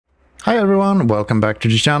Hi everyone, welcome back to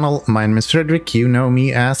the channel. My name is Frederick, you know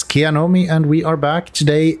me as Keanomy, and we are back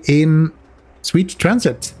today in Sweet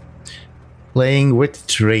Transit, playing with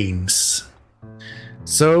trains.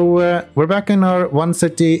 So we're back in our One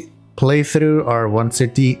City playthrough, our One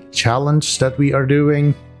City challenge that we are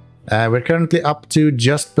doing. We're currently up to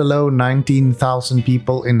just below 19,000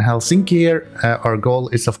 people in Helsinki here. Our goal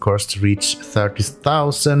is of course to reach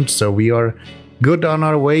 30,000, so we are good on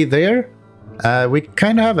our way there. We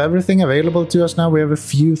kind of have everything available to us now. We have a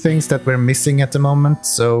few things that we're missing at the moment,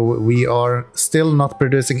 so we are still not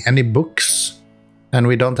producing any books, and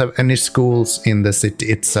we don't have any schools in the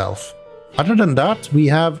city itself. Other than that, we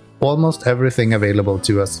have almost everything available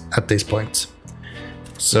to us at this point.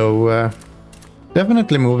 So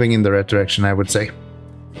definitely moving in the right direction, I would say.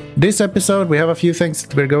 This episode, we have a few things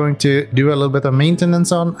that we're going to do a little bit of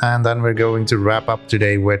maintenance on, and then we're going to wrap up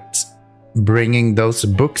today with bringing those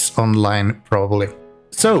books online, probably.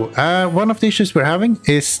 So one of the issues we're having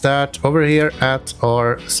is that over here at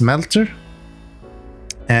our smelter,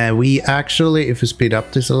 we actually, if we speed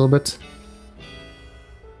up this a little bit,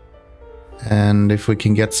 and if we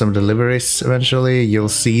can get some deliveries eventually, you'll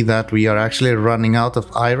see that we are actually running out of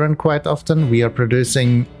iron quite often. We are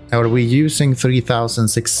producing, or we're using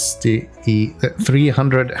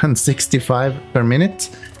 365 per minute.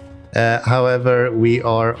 However, we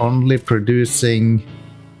are only producing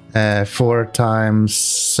 4 times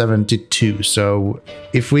 72. So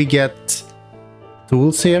if we get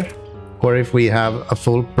tools here, or if we have a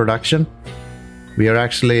full production, we are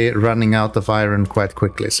actually running out of iron quite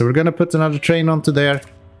quickly. So we're going to put another train onto there.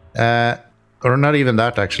 Or not even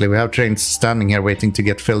that, actually. We have trains standing here waiting to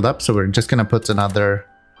get filled up. So we're just going to put another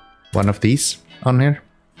one of these on here.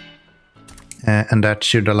 And that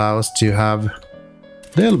should allow us to have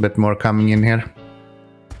a little bit more coming in here.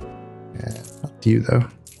 Not you though.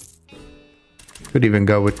 Could even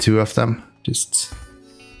go with 2 of them, just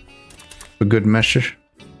for good measure.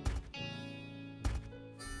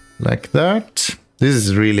 Like that. This is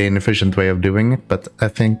a really inefficient way of doing it, but I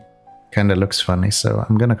think kind of looks funny, so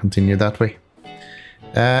I'm gonna continue that way.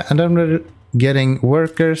 And then we're getting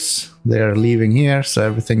workers. They're leaving here, so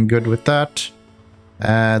everything good with that.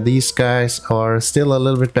 These guys are still a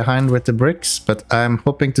little bit behind with the bricks, but I'm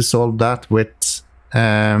hoping to solve that with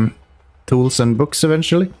tools and books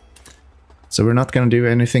eventually. So we're not going to do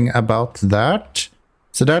anything about that.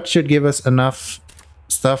 So that should give us enough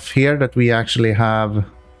stuff here that we actually have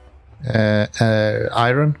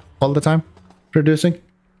iron all the time producing.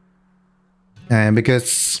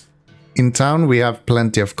 Because in town we have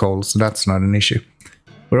plenty of coal, so that's not an issue.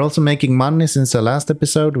 We're also making money since the last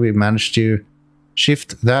episode. We managed to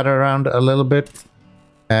shift that around a little bit.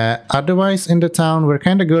 Otherwise in the town we're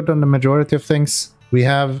kind of good on the majority of things. We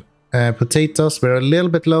have potatoes. We're a little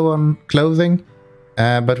bit low on clothing,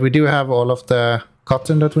 but we do have all of the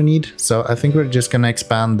cotton that we need, so I think we're just gonna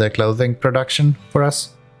expand the clothing production for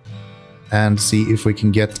us and see if we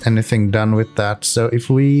can get anything done with that. So if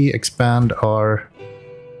we expand our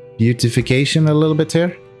beautification a little bit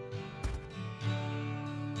here,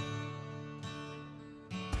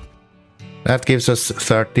 that gives us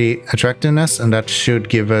 30 attractiveness, and that should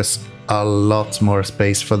give us a lot more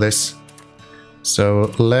space for this.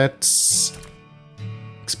 So let's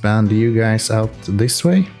expand you guys out this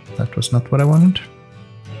way. That was not what I wanted.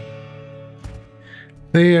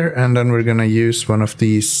 There, and then we're gonna use one of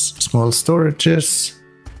these small storages.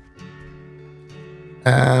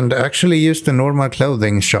 And actually use the normal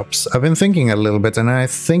clothing shops. I've been thinking a little bit, and I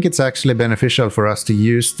think it's actually beneficial for us to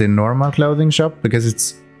use the normal clothing shop, because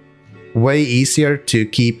it's way easier to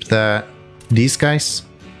keep these guys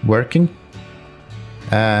working,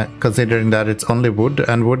 considering that it's only wood,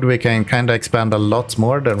 and wood we can kind of expand a lot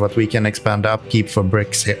more than what we can expand upkeep for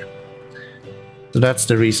bricks here. So that's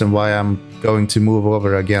the reason why I'm going to move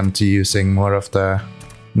over again to using more of the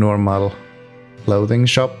normal clothing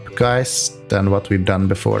shop guys than what we've done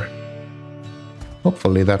before.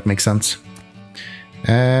 Hopefully that makes sense.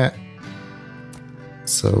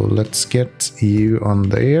 So let's get you on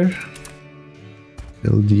there.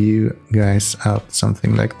 Build you guys out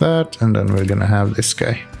something like that, and then we're gonna have this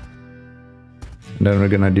guy. And then we're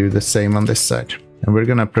gonna do the same on this side. And we're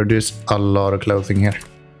gonna produce a lot of clothing here.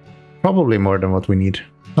 Probably more than what we need.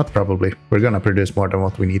 Not probably. We're gonna produce more than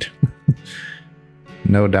what we need.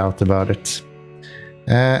 No doubt about it.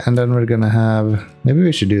 And then we're gonna have... Maybe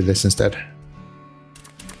we should do this instead.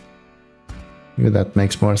 Maybe that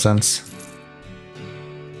makes more sense.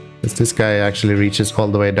 Because this guy actually reaches all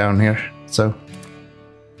the way down here. So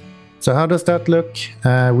how does that look?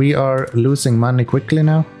 We are losing money quickly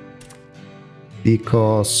now,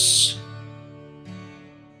 because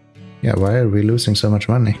Yeah, why are we losing so much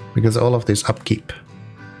money? Because all of this upkeep.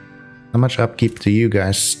 How much upkeep do you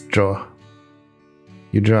guys draw?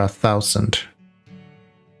 You draw 1,000.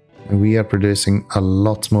 And we are producing a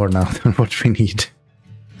lot more now than what we need.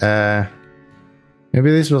 Maybe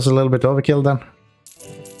this was a little bit overkill then.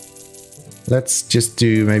 Let's just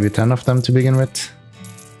do maybe 10 of them to begin with.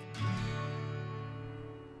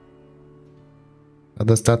 How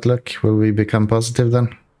does that look? Will we become positive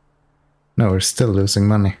then? No, we're still losing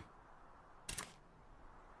money.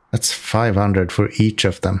 That's 500 for each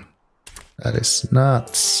of them. That is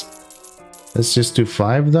nuts. Let's just do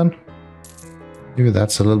 5 then. Maybe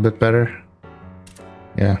that's a little bit better.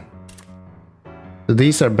 Yeah. So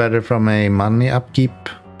these are better from a money upkeep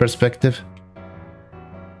perspective.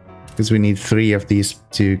 Because we need 3 of these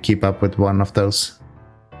to keep up with 1 of those.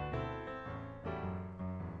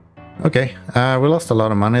 Okay, we lost a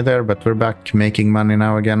lot of money there, but we're back making money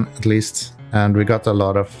now again, at least. And we got a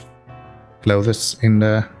lot of clothes in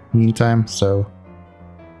the meantime, so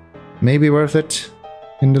maybe worth it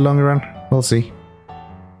in the long run. We'll see.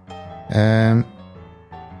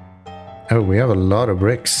 Oh, we have a lot of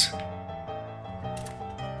bricks.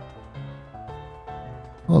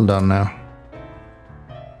 Hold on now.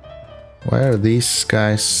 Why are these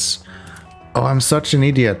guys... Oh, I'm such an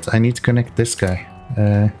idiot. I need to connect this guy.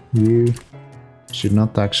 You should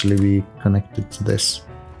not actually be connected to this.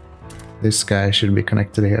 This guy should be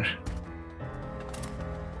connected here.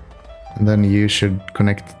 And then you should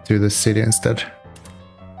connect to the city instead.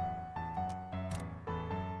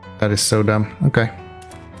 That is so dumb. Okay.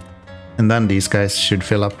 And then these guys should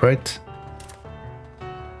fill up, right?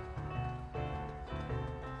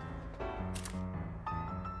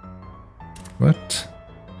 What?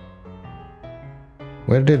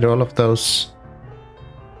 Where did all of those...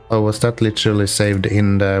 Oh, was that literally saved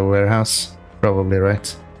in the warehouse? Probably,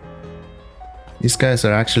 right? These guys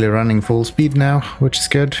are actually running full speed now, which is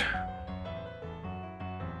good.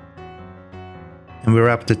 And we're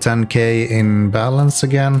up to 10k in balance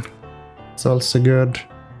again. It's also good.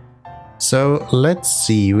 So let's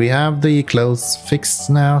see, we have the clothes fixed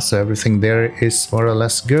now, so everything there is more or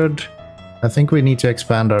less good. I think we need to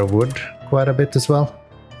expand our wood quite a bit as well.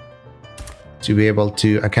 To be able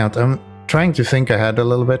to account... I'm trying to think ahead a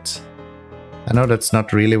little bit. I know that's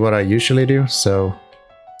not really what I usually do, so...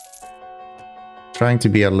 Trying to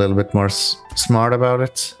be a little bit more smart about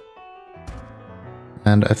it.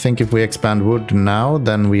 And I think if we expand wood now,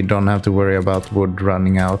 then we don't have to worry about wood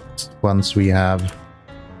running out once we have...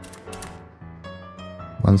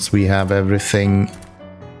 Once we have everything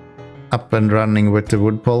up and running with the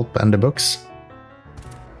wood pulp and the books.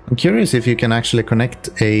 I'm curious if you can actually connect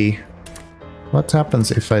a... What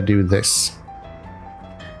happens if I do this?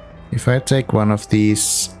 If I take one of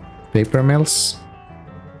these paper mills...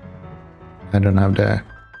 I don't have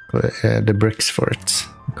the bricks for it.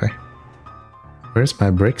 Okay. Where's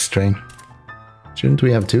my bricks train? Shouldn't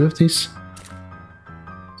we have 2 of these?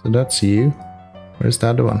 So that's you. Where's the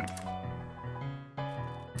other one?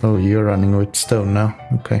 Oh, you're running with stone now.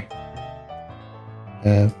 Okay.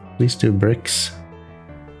 Please do bricks.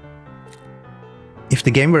 If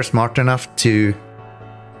the game were smart enough to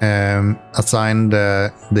assign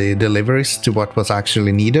the deliveries to what was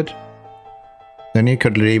actually needed, then you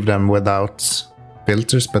could leave them without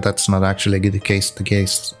filters, but that's not actually the case.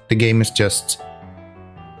 The game is just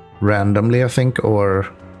randomly, I think,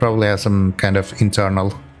 or probably has some kind of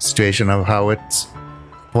internal situation of how it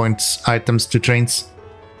points items to trains.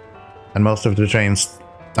 And most of the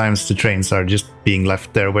times the trains are just being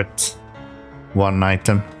left there with 1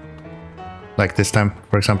 item. Like this time,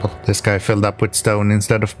 for example, this guy filled up with stone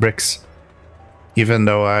instead of bricks. Even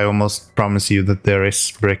though I almost promise you that there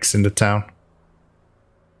is bricks in the town.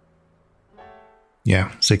 Yeah,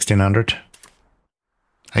 1600.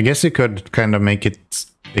 I guess you could kind of make it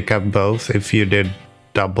pick up both if you did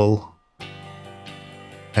double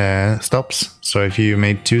stops. So if you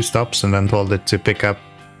made 2 stops and then told it to pick up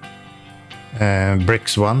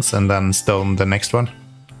bricks once and then stone the next one.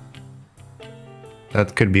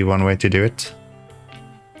 That could be one way to do it.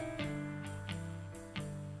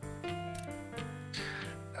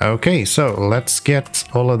 Okay, so let's get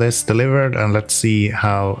all of this delivered and let's see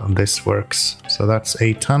how this works. So that's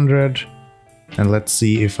 800, and let's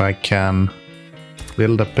see if I can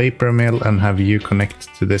build a paper mill and have you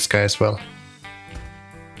connect to this guy as well.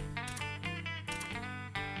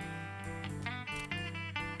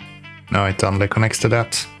 No, it only connects to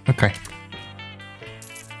that. Okay.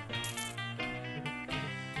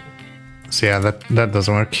 So yeah, that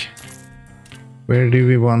doesn't work. Where do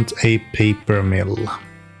we want a paper mill?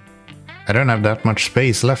 I don't have that much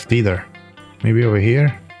space left either. Maybe over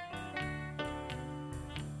here?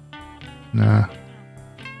 No.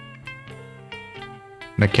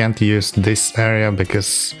 I can't use this area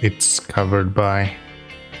because it's covered by...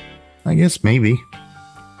 I guess maybe.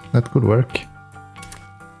 That could work.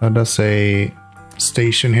 How does a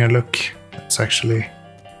station here look? It's actually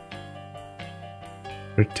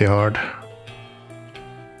pretty hard.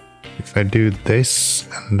 If I do this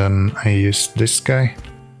and then I use this guy,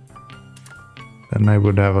 then I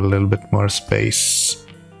would have a little bit more space.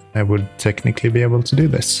 I would technically be able to do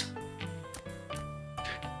this.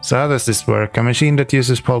 So how does this work? A machine that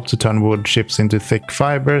uses pulp to turn wood chips into thick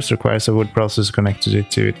fibers requires a wood processor connected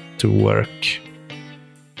to it to work.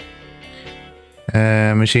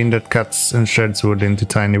 A machine that cuts and shreds wood into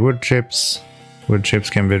tiny wood chips. Wood chips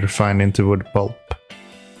can be refined into wood pulp.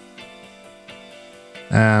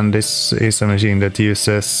 And this is a machine that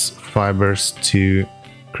uses fibers to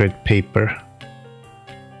create paper.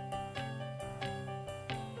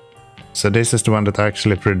 So this is the one that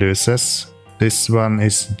actually produces. This one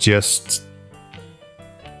is just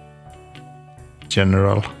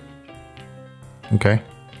general. Okay.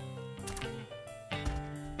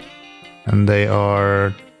 And they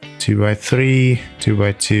are 2x3,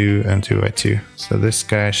 2x2, and 2x2. So this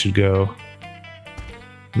guy should go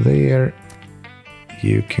there.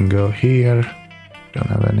 You can go here. Don't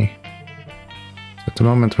have any. So at the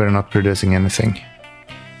moment we're not producing anything.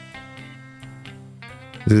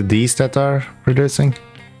 Is it these that are producing?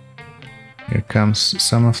 Here comes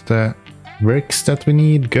some of the bricks that we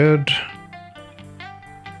need. Good.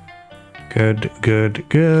 Good, good,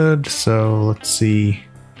 good. So let's see.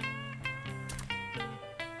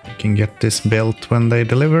 We can get this built when they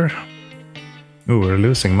deliver. Ooh, we're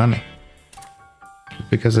losing money.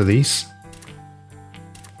 Because of these?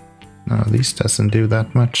 No, these doesn't do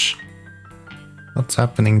that much. What's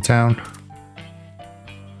happening, town?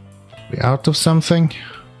 We out of something?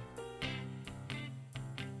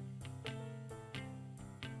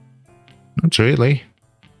 Not really.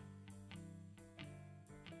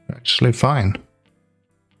 Actually fine.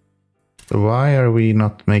 So why are we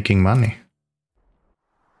not making money?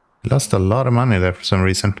 We lost a lot of money there for some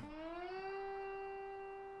reason.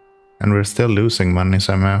 And we're still losing money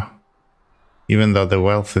somehow. Even though the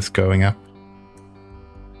wealth is going up.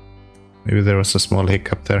 Maybe there was a small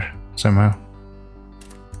hiccup there somehow.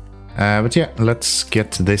 But yeah, let's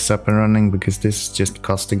get this up and running because this is just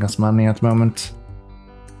costing us money at the moment.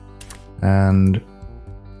 And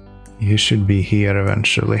you should be here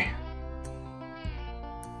eventually.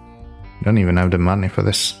 Don't even have the money for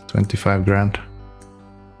this. 25 grand.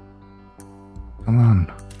 Come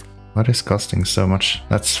on. What is costing so much?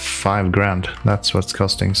 That's 5 grand. That's what's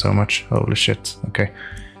costing so much. Holy shit. Okay.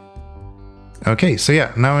 Okay, so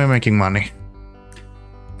yeah, now we're making money.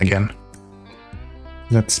 Again.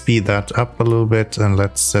 Let's speed that up a little bit and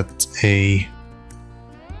let's set a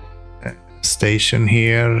station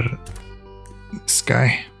here. This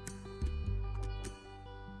guy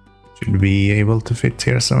should be able to fit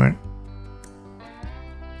here somewhere.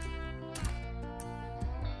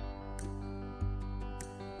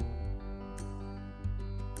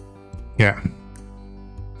 Yeah.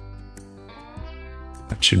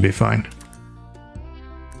 That should be fine.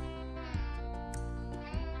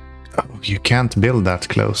 Oh, you can't build that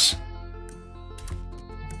close.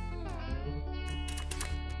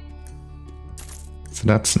 So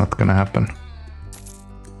that's not gonna happen.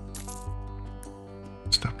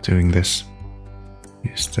 Stop doing this.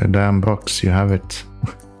 Use the damn box, you have it.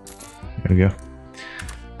 Here we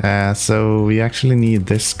go. So we actually need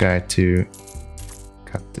this guy to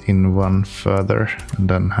cut in one further and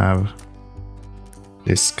then have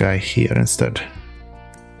this guy here instead.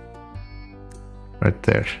 Right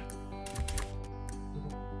there.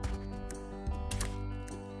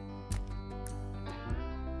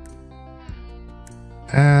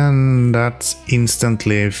 And that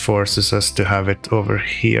instantly forces us to have it over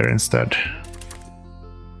here instead.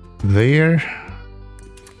 There.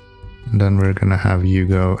 And then we're gonna have you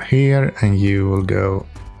go here and you will go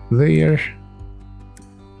there.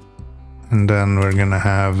 And then we're gonna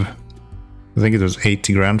have, I think it was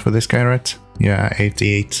 80 grand for this guy, right? Yeah,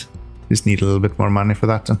 88. Just need a little bit more money for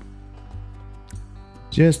that then.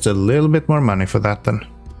 Just a little bit more money for that then.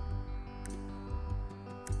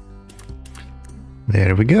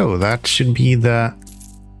 There we go. That should be the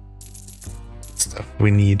stuff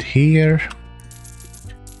we need here.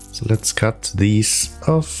 So let's cut these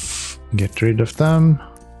off, get rid of them.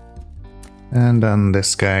 And then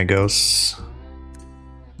this guy goes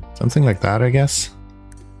something like that, I guess.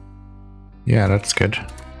 Yeah, that's good.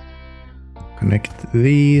 Connect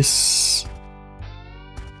these.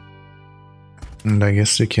 And I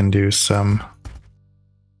guess we can do some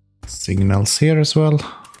signals here as well.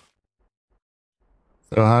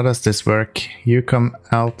 So how does this work? You come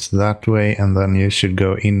out that way and then you should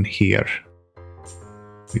go in here.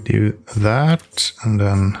 We do that and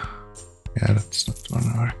then... yeah, that's not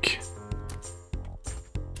gonna work.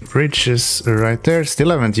 Bridges right there. Still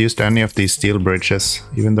haven't used any of these steel bridges,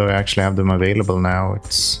 even though I actually have them available now.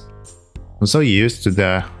 I'm so used to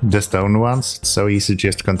the stone ones, it's so easy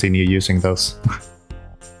just to continue using those.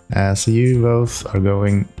 So you both are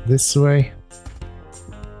going this way.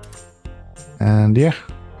 And yeah,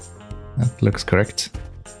 that looks correct.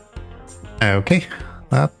 Okay,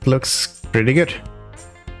 that looks pretty good.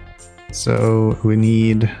 So we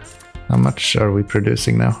need... how much are we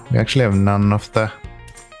producing now? We actually have none of the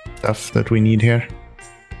stuff that we need here.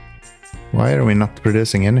 Why are we not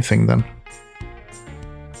producing anything then?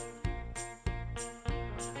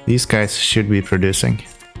 These guys should be producing.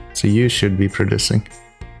 So you should be producing.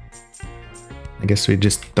 I guess we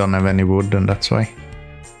just don't have any wood and that's why.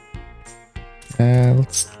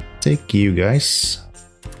 Let's take you guys.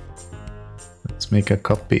 Let's make a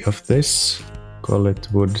copy of this. Call it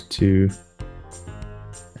wood to...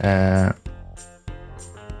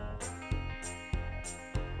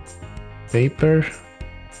 paper.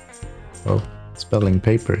 Oh, spelling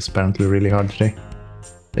paper is apparently really hard today.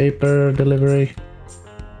 Paper delivery.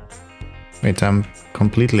 Wait, I'm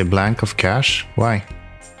completely blank of cash. Why?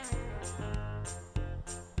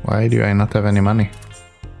 Why do I not have any money?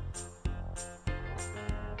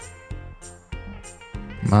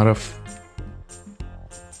 I'm out of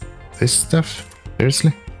this stuff?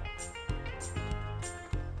 Seriously?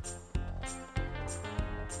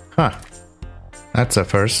 Huh. That's a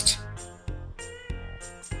first.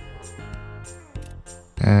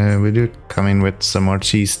 We do come in with some more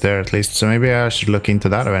cheese there at least, so maybe I should look into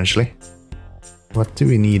that eventually. What do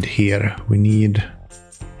we need here? We need...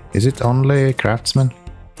 is it only craftsmen?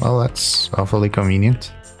 Well, that's awfully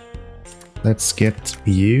convenient. Let's get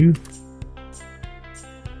you.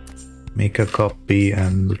 Make a copy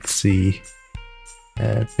and let's see.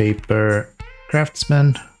 Paper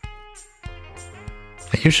craftsman.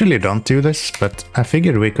 I usually don't do this, but I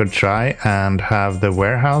figured we could try and have the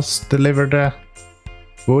warehouse deliver the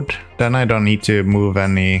wood. Then I don't need to move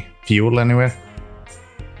any fuel anywhere.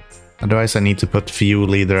 Otherwise I need to put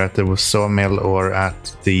fuel either at the sawmill or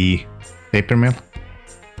at the paper mill.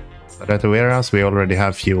 But at the warehouse we already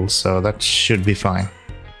have fuel, so that should be fine.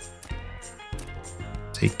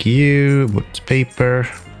 Take you, put paper,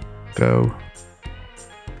 go.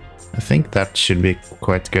 I think that should be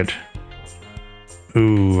quite good.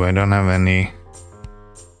 Ooh, I don't have any.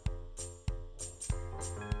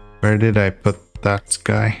 Where did I put that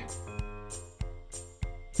guy?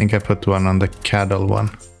 I think I put one on the cattle one.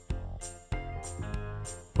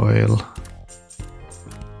 Oil.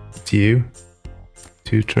 It's you.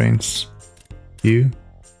 2 trains. You.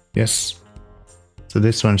 Yes. So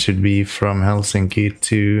this one should be from Helsinki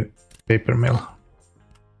to paper mill.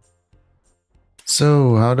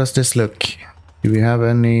 So how does this look? Do we have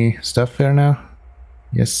any stuff here now?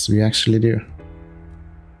 Yes, we actually do.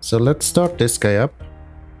 So let's start this guy up.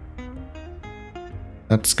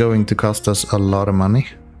 That's going to cost us a lot of money.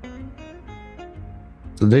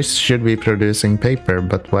 So this should be producing paper,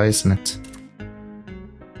 but why isn't it?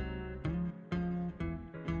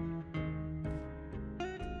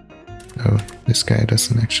 Oh, this guy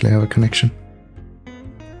doesn't actually have a connection.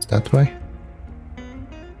 Is that why?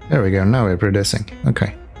 There we go, now we're producing.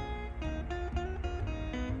 Okay.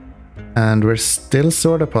 And we're still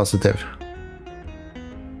sort of positive.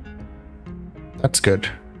 That's good.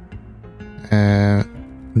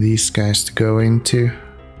 These guys to go into.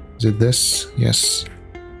 Is it this? Yes.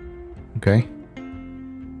 Okay.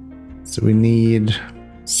 So we need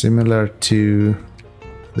similar to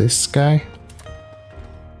this guy.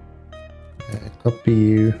 Copy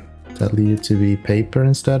you, tell you to be paper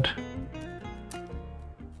instead.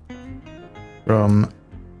 From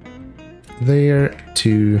there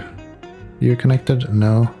to... you're connected?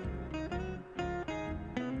 No.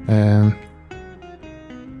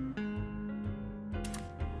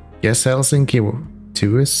 Guess Helsinki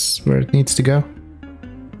 2 is where it needs to go.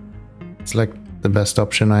 It's like the best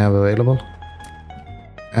option I have available.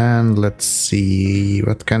 And let's see,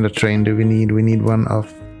 what kind of train do we need? We need one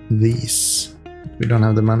of these. We don't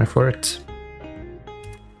have the money for it.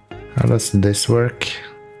 How does this work?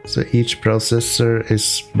 So each processor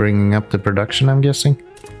is bringing up the production, I'm guessing.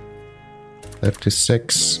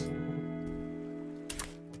 36.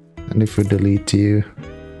 And if we delete you,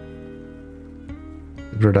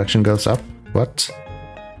 the production goes up. What?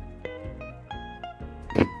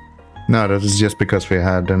 No, that is just because we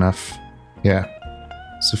had enough. Yeah.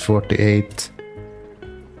 So 48.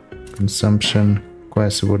 Consumption.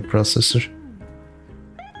 Quasi wood processor.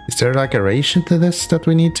 Is there like a ratio to this that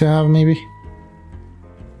we need to have maybe?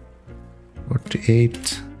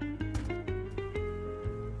 48.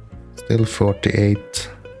 Still 48.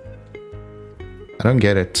 I don't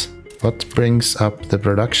get it. What brings up the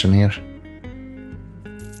production here?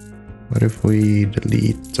 What if we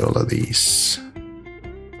delete all of these?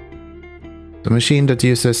 The machine that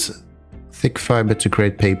uses thick fiber to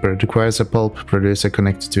create paper requires a pulp producer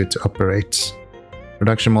connected to it to operate.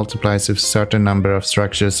 Production multiplies if a certain number of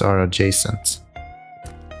structures are adjacent.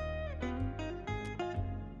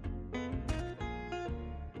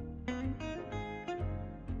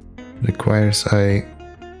 Requires a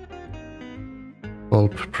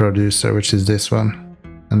pulp producer, which is this one.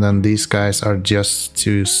 And then these guys are just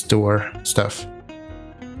to store stuff.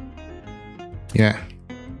 Yeah.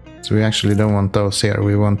 So we actually don't want those here.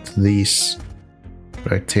 We want these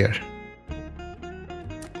right here.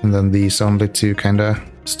 And then these only to kind of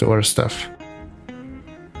store stuff.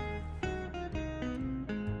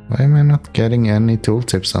 Why am I not getting any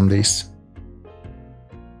tooltips on these?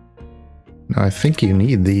 No, I think you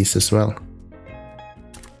need these as well.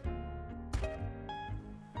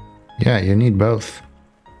 Yeah, you need both.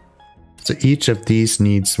 So each of these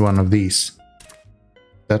needs one of these.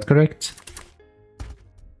 Is that correct?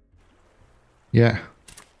 Yeah.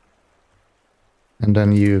 And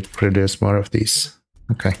then you produce more of these.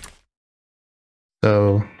 Okay.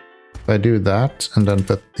 So if I do that and then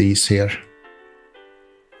put these here,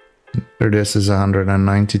 it produces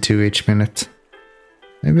 192 each minute.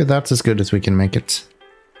 Maybe that's as good as we can make it.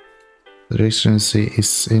 The efficiency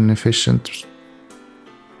is inefficient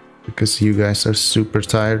because you guys are super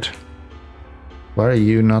tired. Why are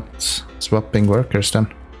you not swapping workers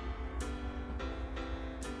then?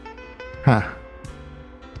 Huh.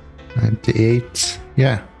 98.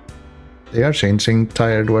 Yeah. They are changing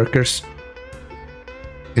tired workers.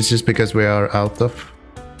 It's just because we are out of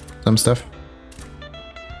some stuff.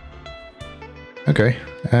 Okay.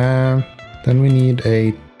 Then we need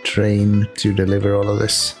a train to deliver all of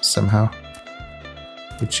this somehow.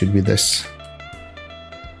 Which should be this.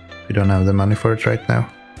 We don't have the money for it right now.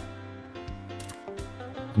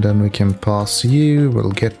 Then we can pass you,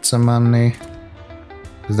 we'll get some money.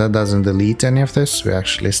 Because that doesn't delete any of this, we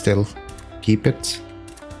actually still keep it.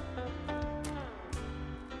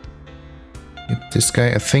 Get this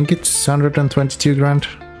guy, I think it's 122 grand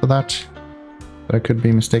for that. But I could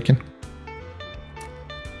be mistaken.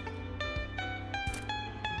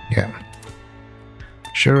 Yeah.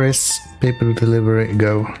 Sure is. Paper delivery,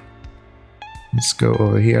 go. Let's go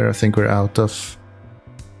over here, I think we're out of...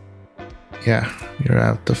 Yeah, you're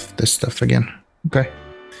out of this stuff again. Okay.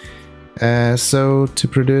 So to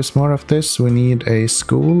produce more of this, we need a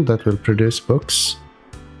school that will produce books.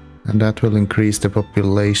 And that will increase the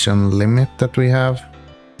population limit that we have.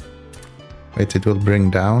 Wait, it will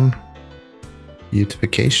bring down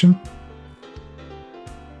beautification.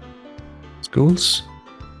 Schools.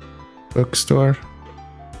 Bookstore.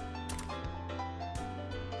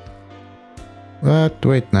 What?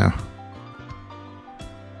 Wait now.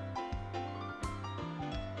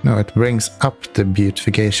 No, it brings up the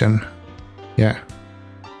beautification. Yeah.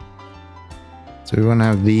 So we want to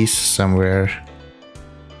have these somewhere.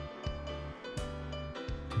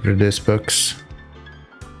 Produce books.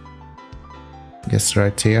 Yes,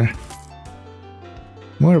 right here.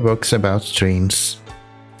 More books about trains.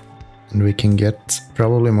 And we can get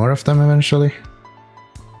probably more of them eventually.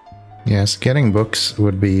 Yes, getting books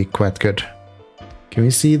would be quite good. Can we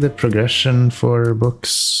see the progression for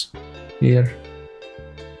books here?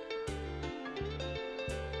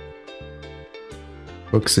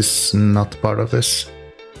 Books is not part of this.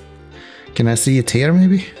 Can I see it here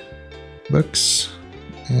maybe? Books.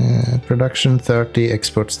 Production 30,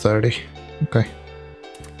 exports 30. Okay.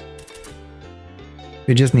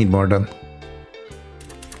 We just need more done.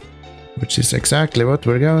 Which is exactly what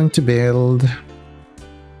we're going to build.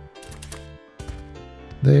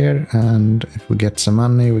 There, and if we get some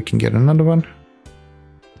money, we can get another one.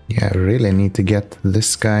 Yeah, I really need to get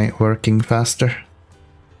this guy working faster.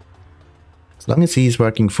 As long as he's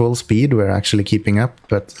working full speed, we're actually keeping up,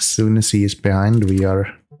 but as soon as he is behind, we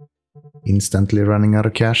are instantly running out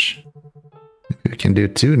of cash. We can do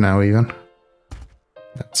 2 now even.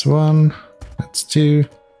 That's 1, that's 2.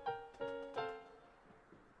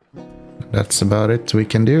 That's about it we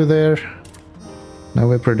can do there. Now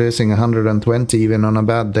we're producing 120 even on a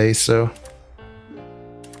bad day, so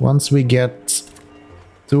once we get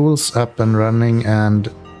tools up and running and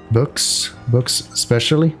books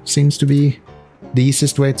especially seems to be the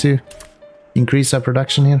easiest way to increase our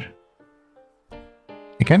production here.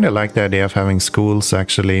 I kind of like the idea of having schools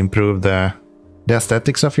actually improve the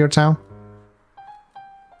aesthetics of your town.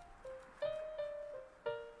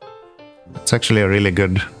 It's actually a really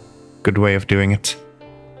good way of doing it.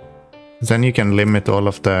 Then you can limit all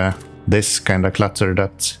of this kind of clutter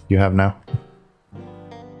that you have now,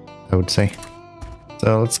 I would say.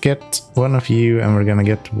 So let's get one of you, and we're gonna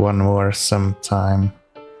get one more sometime.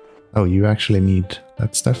 Oh, you actually need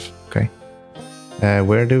that stuff? Okay.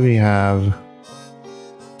 Where do we have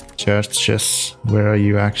churches? Where are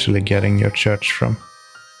you actually getting your church from?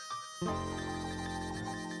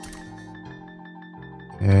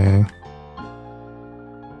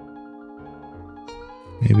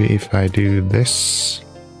 Maybe if I do this,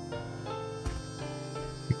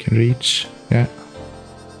 we can reach, yeah.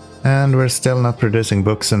 And we're still not producing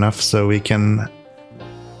books enough so we can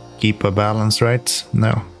keep a balance, right?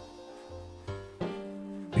 No.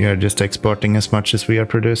 We are just exporting as much as we are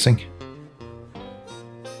producing.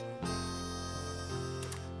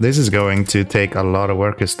 This is going to take a lot of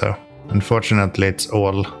workers though. Unfortunately, it's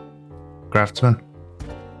all craftsmen.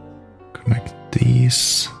 Connect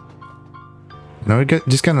these. Now we're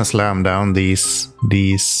just gonna slam down these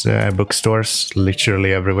bookstores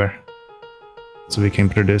literally everywhere, so we can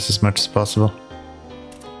produce as much as possible.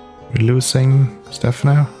 We're losing stuff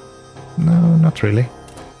now? No, not really.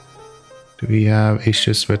 Do we have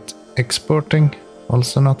issues with exporting?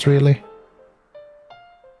 Also not really.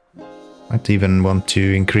 Might even want to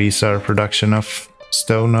increase our production of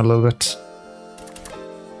stone a little bit.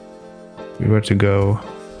 If we were to go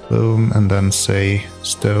boom and then say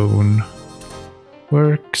stone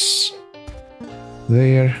works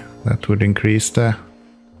there, that would increase the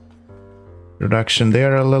production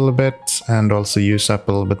there a little bit and also use up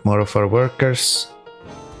a little bit more of our workers.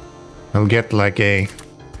 I'll get like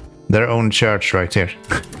their own church right here.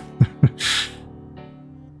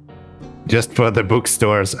 Just for the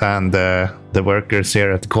bookstores and the workers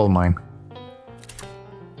here at the coal mine.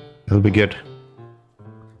 It'll be good.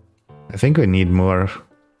 I think we need more.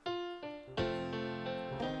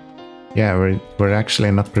 Yeah, we're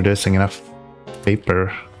actually not producing enough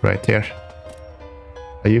paper right here.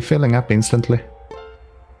 Are you filling up instantly?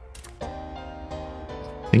 I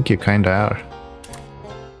think you kinda are.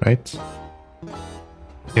 Right?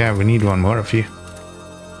 Yeah, we need one more of you.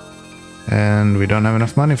 And we don't have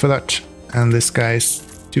enough money for that. And this guy's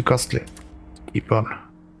too costly to keep on.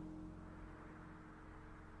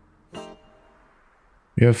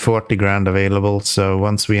 We have 40 grand available, so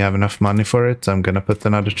once we have enough money for it, I'm gonna put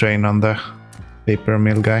another train on the paper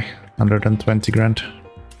mill guy. 120 grand.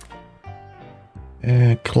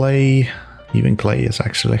 Clay, even clay is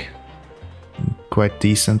actually quite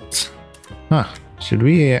decent. Huh, should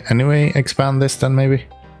we anyway expand this then maybe?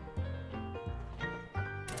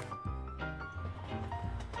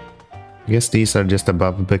 I guess these are just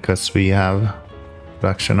above because we have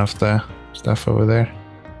production of the stuff over there.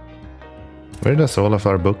 Where does all of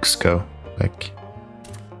our books go? Like,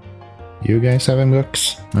 you guys having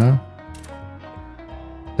books? No?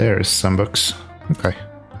 There's some books. Okay.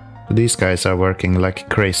 So these guys are working like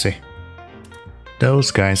crazy.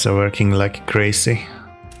 Those guys are working like crazy.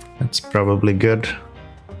 That's probably good.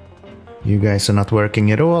 You guys are not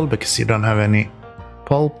working at all because you don't have any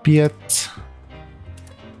pulp yet.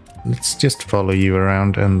 Let's just follow you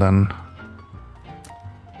around and then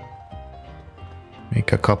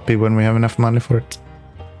make a copy when we have enough money for it.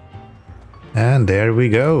 And there we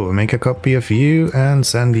go. Make a copy of you and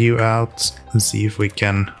send you out and see if we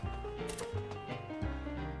can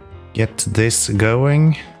get this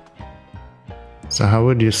going. So how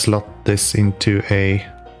would you slot this into a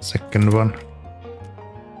second one?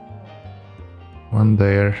 One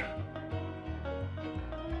there.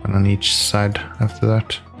 One on each side after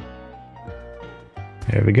that.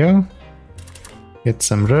 There we go. Get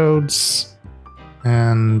some roads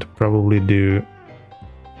and probably do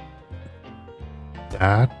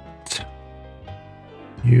that.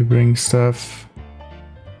 You bring stuff.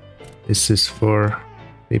 This is for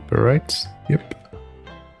paper, right? Yep.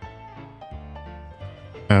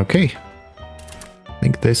 Okay. I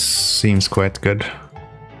think this seems quite good.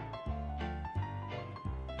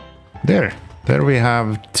 There we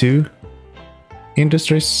have 2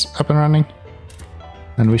 industries up and running.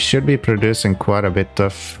 And we should be producing quite a bit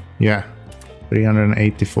of, yeah,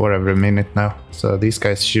 384 every minute now. So these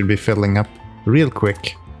guys should be filling up real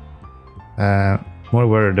quick. More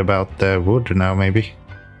worried about the wood now, maybe.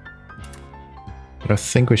 But I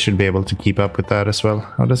think we should be able to keep up with that as well.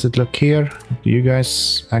 How does it look here? Do you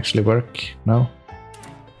guys actually work? No?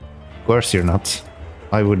 Of course you're not.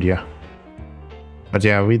 Why would ya? But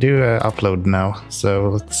yeah, we do upload now. So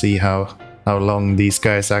let's see how long these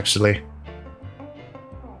guys actually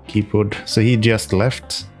keep wood. So he just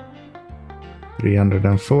left.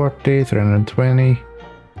 340, 320.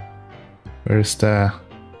 Where's the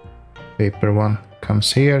Paper one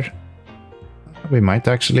comes here. We might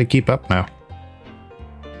actually keep up now.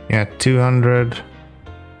 Yeah, 200.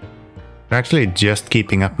 We're actually just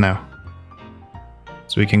keeping up now.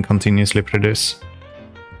 So we can continuously produce.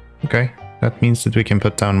 Okay, that means that we can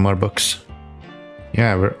put down more books.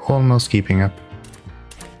 Yeah, we're almost keeping up.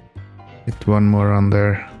 Get one more on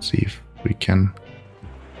there, see if we can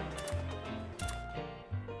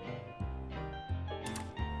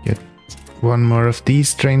get one more of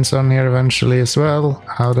these trains on here eventually as well.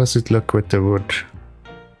 How does it look with the wood?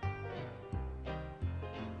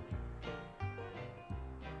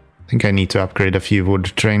 I think I need to upgrade a few wood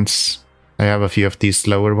trains. I have a few of these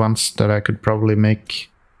slower ones that I could probably make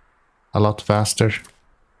a lot faster.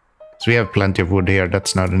 So we have plenty of wood here,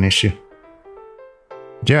 that's not an issue.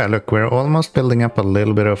 Yeah, look, we're almost building up a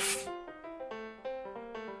little bit of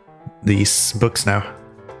these books now.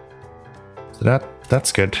 So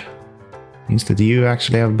that's good. Means that you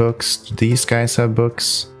actually have books, these guys have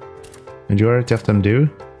books. Majority of them do.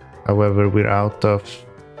 However, we're out of...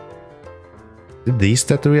 these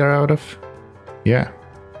that we are out of? Yeah.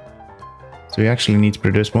 So we actually need to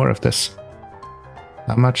produce more of this.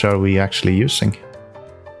 How much are we actually using?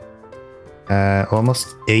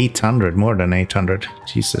 Almost 800, more than 800.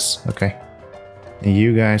 Jesus, okay. And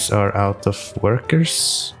you guys are out of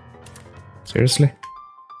workers? Seriously?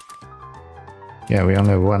 Yeah, we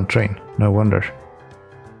only have one train. No wonder.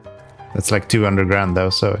 That's like 200 grand though,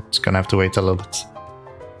 so it's gonna have to wait a little bit.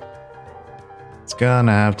 It's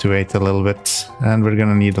gonna have to wait a little bit, and we're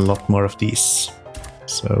gonna need a lot more of these.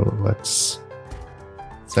 So let's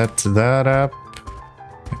set that up.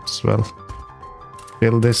 Might as well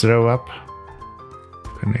build this row up.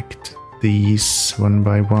 Connect these one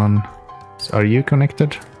by one. Are you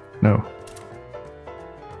connected? No.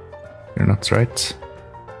 You're not, right?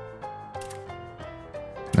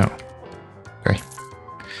 No. Okay.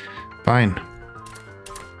 Fine.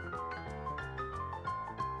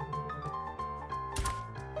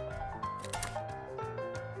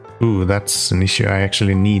 Ooh, that's an issue. I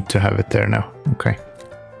actually need to have it there now. Okay.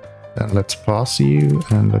 Then let's pause you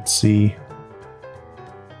and let's see.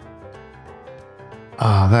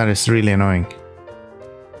 Ah, that is really annoying.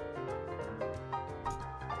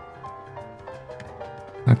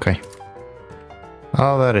 Okay.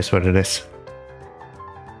 Oh, that is what it is.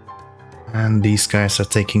 And these guys are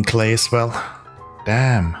taking clay as well.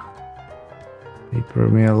 Damn. Paper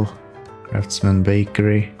mill, craftsman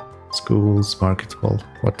bakery, schools, market hall.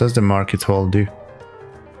 What does the market hall do?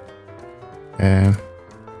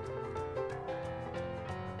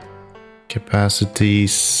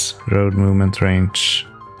 Capacities, road movement range,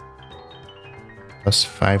 plus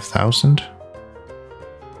 5,000.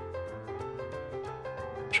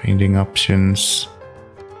 Trading options.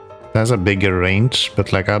 That's a bigger range,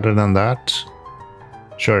 but like other than that,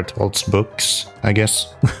 sure, it holds books, I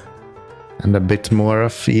guess. And a bit more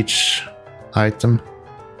of each item.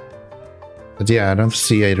 But yeah, I don't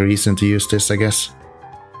see a reason to use this, I guess.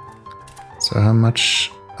 So how much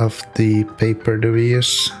of the paper do we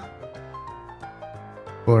use?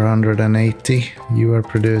 480. You are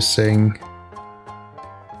producing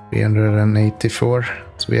 384.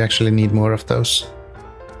 So we actually need more of those.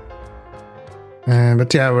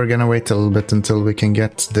 But yeah, we're gonna wait a little bit until we can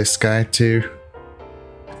get this guy to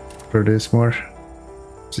produce more.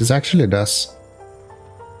 This actually does.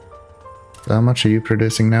 So how much are you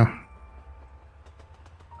producing now?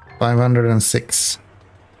 506.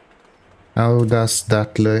 How does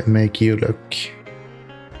that make you look?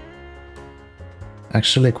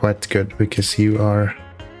 Actually quite good, because you are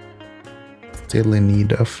still in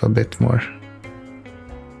need of a bit more.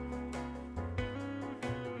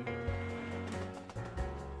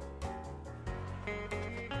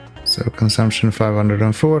 So consumption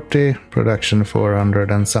 540, production 400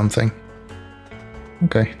 and something.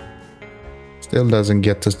 Okay. Still doesn't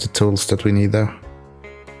get us the tools that we need though.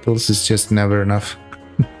 Tools is just never enough.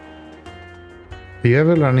 Are you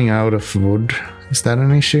ever running out of wood? Is that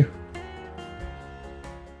an issue?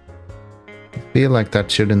 I feel like that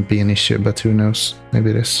shouldn't be an issue, but who knows?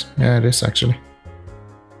 Maybe it is. Yeah, it is actually.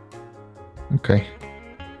 Okay.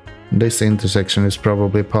 This intersection is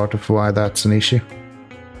probably part of why that's an issue.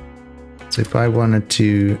 So if I wanted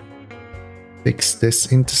to fix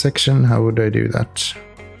this intersection, how would I do that?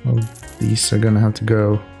 Well, these are gonna have to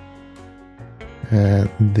go.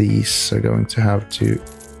 These are going to have to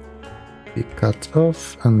be cut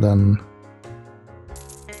off, and then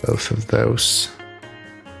both of those.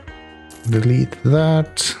 Delete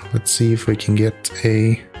that. Let's see if we can get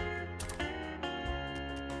a...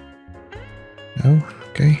 No,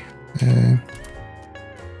 okay.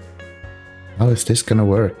 How is this gonna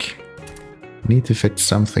work? Need to fit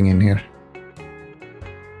something in here.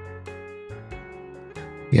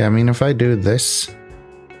 Yeah, I mean, if I do this,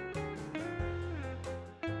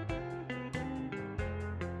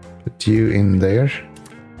 put you in there,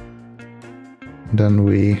 then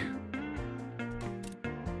we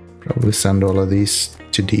probably send all of these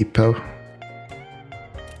to depot.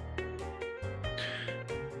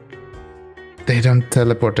 They don't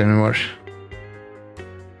teleport anymore.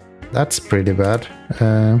 That's pretty bad.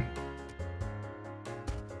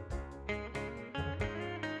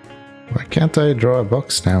 Why can't I draw a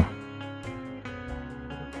box now?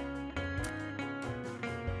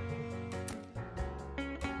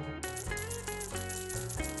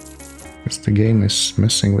 Because the game is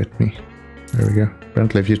messing with me. There we go.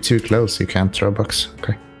 Apparently if you're too close you can't draw a box.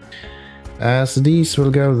 Okay. So these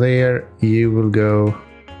will go there, you will go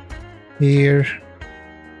here.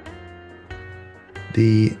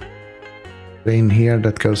 The vein here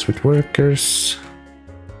that goes with workers.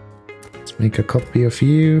 Let's make a copy of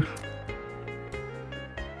you.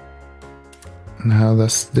 And how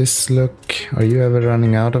does this look? Are you ever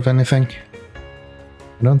running out of anything?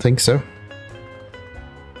 I don't think so.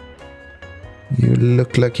 You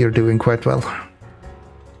look like you're doing quite well.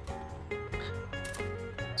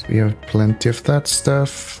 So we have plenty of that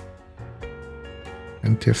stuff.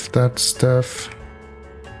 Plenty of that stuff.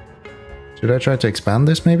 Should I try to expand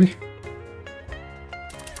this maybe?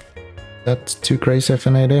 That's too crazy of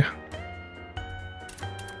an idea.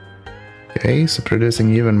 Okay, so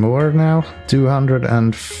producing even more now.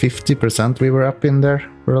 250% we were up in there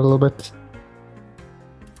for a little bit.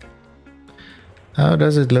 How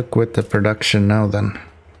does it look with the production now then?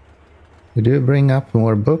 We do bring up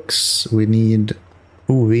more books. We need...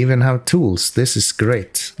 Ooh, we even have tools. This is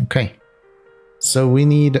great. Okay. So we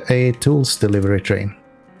need a tools delivery train.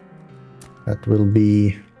 That will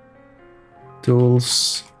be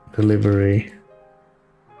tools delivery.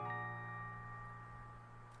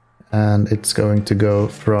 And it's going to go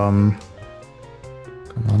from...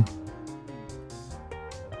 Come on.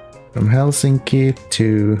 From Helsinki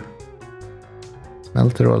to...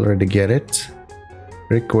 Smelter already get it.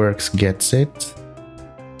 Brickworks gets it.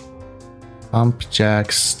 Pump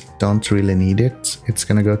jacks don't really need it. It's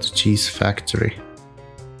gonna go to cheese factory.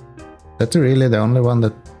 That's really the only one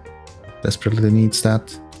that desperately needs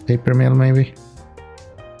that. Paper mill maybe?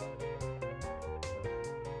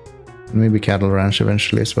 Maybe cattle ranch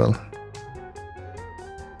eventually as well.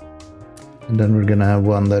 And then we're gonna have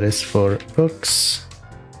one that is for books.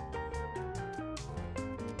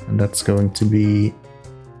 And that's going to be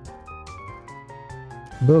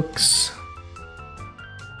books.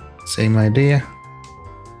 Same idea.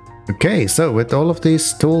 Okay, so with all of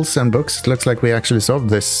these tools and books, it looks like we actually solved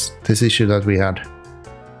this issue that we had.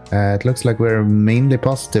 It looks like we're mainly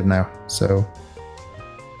positive now, so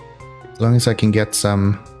as long as I can get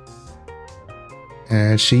some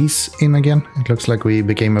cheese in again. It looks like we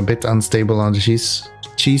became a bit unstable on the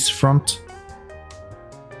cheese front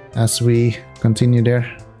as we continue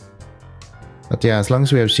there. But yeah, as long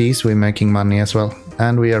as we have cheese, we're making money as well.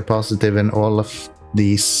 And we are positive in all of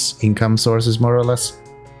these income sources, more or less.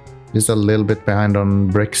 Just a little bit behind on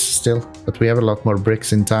bricks still, but we have a lot more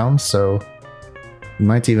bricks in town, so we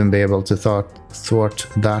might even be able to thwart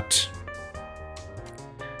that.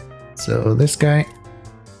 So this guy,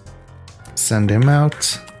 send him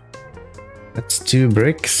out. That's 2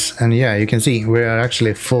 bricks, and yeah, you can see we are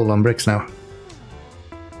actually full on bricks now.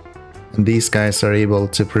 And these guys are able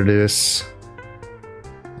to produce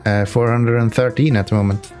 413 at the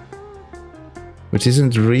moment. Which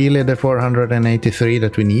isn't really the 483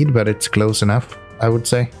 that we need, but it's close enough, I would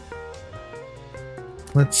say.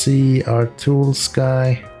 Let's see, our tools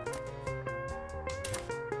guy.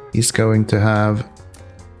 He's going to have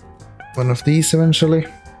one of these eventually.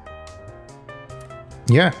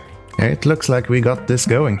 Yeah, it looks like we got this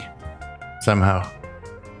going somehow.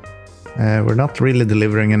 We're not really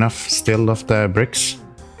delivering enough still of the bricks.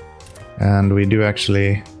 And we do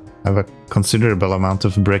actually have a considerable amount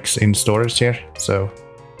of bricks in storage here, so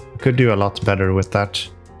we could do a lot better with that.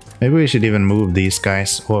 Maybe we should even move these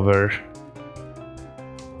guys over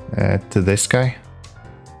to this guy.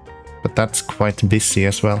 But that's quite busy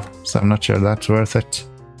as well, so I'm not sure that's worth it.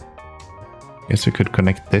 Guess we could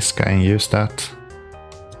connect this guy and use that.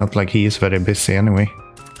 It's not like he is very busy anyway.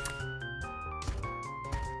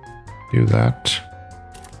 Do that.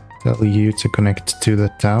 Tell you to connect to the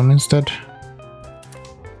town instead.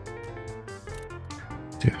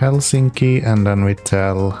 To Helsinki, and then we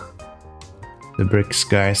tell the bricks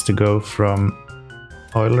guys to go from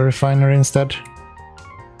oil refinery instead.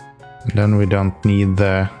 And then we don't need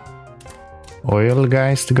the oil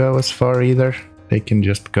guys to go as far either. They can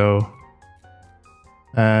just go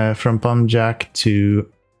from Pump Jack to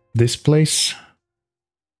this place.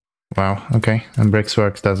 Wow, okay. And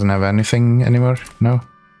Bricksworks doesn't have anything anymore? No?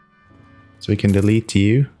 So we can delete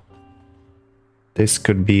you. This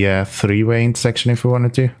could be a three-way intersection if we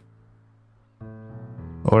wanted to.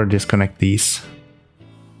 Or disconnect these.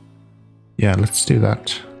 Yeah, let's do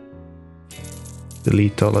that.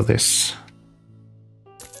 Delete all of this.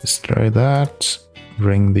 Destroy that.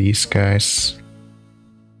 Bring these guys.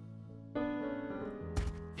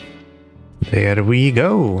 There we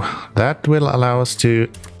go. That will allow us to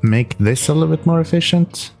make this a little bit more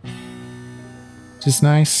efficient. Which is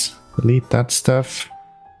nice. Delete that stuff.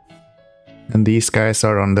 And these guys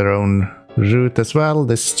are on their own route as well.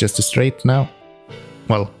 This is just a straight now.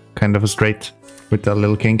 Well, kind of a straight with a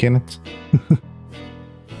little kink in it.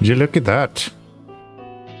 Would you look at that?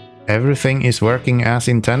 Everything is working as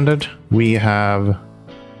intended. We have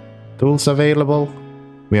tools available.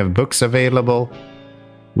 We have books available.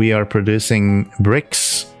 We are producing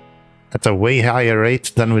bricks at a way higher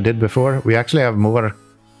rate than we did before. We actually have more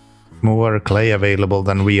clay available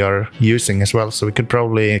than we are using as well, so we could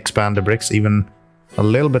probably expand the bricks even a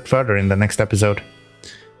little bit further in the next episode.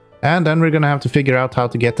 And then we're gonna have to figure out how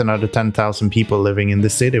to get another 10,000 people living in the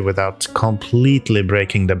city without completely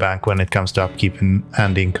breaking the bank when it comes to upkeep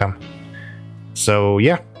and income. So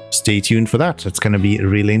yeah, stay tuned for that. It's gonna be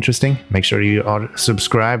really interesting. Make sure you are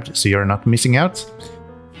subscribed so you're not missing out.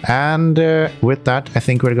 And with that, I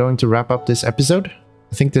think we're going to wrap up this episode.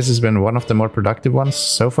 I think this has been one of the more productive ones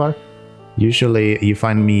so far. Usually you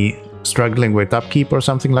find me struggling with upkeep or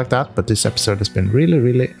something like that, but this episode has been really,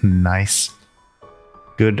 really nice.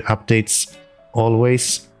 Good updates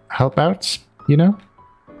always help out, you know?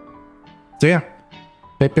 So yeah,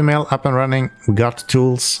 paper mill up and running. We got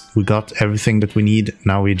tools, we got everything that we need.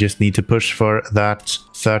 Now we just need to push for that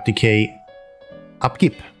 30k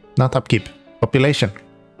upkeep, not upkeep, population.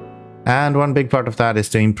 And one big part of that is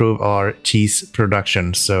to improve our cheese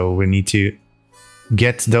production. So we need to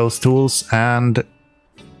get those tools and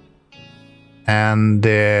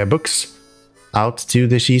the books out to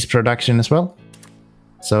the cheese production as well,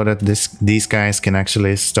 so that these guys can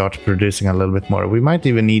actually start producing a little bit more. We might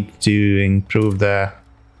even need to improve the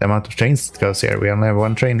amount of trains that goes here. We only have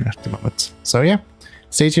one train at the moment. So yeah,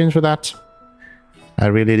 stay tuned for that. I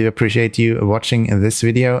really do appreciate you watching this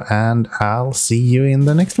video, and I'll see you in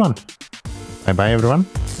the next one. Bye bye everyone.